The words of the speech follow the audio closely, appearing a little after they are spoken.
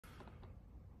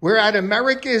We're at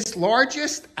America's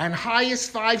largest and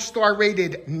highest five-star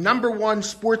rated #1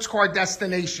 sports car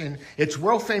destination. It's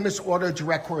world famous Auto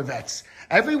Direct Corvettes.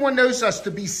 Everyone knows us to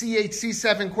be C8,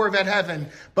 C7 Corvette heaven,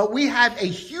 but we have a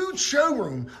huge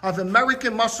showroom of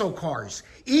American muscle cars,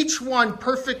 each one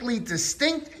perfectly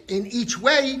distinct in each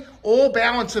way, all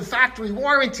balance of factory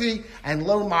warranty and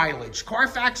low mileage.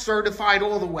 Carfax certified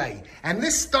all the way. And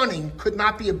this stunning could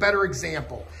not be a better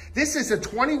example. This is a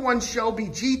 21 Shelby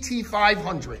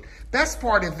GT500. Best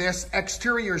part of this,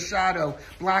 exterior shadow,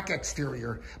 black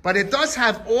exterior. But it does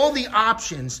have all the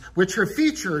options which are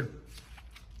featured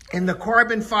in the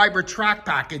carbon fiber track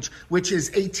package, which is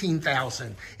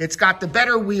 $18,000. It's got the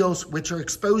better wheels, which are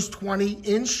exposed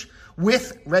 20-inch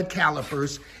with red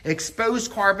calipers,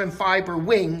 exposed carbon fiber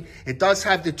wing. It does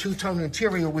have the two-tone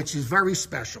interior, which is very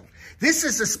special. This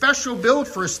is a special build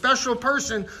for a special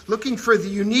person looking for the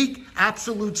unique,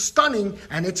 absolute stunning,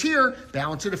 and it's here,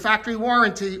 balance of the factory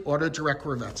warranty, Auto Direct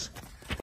Corvettes.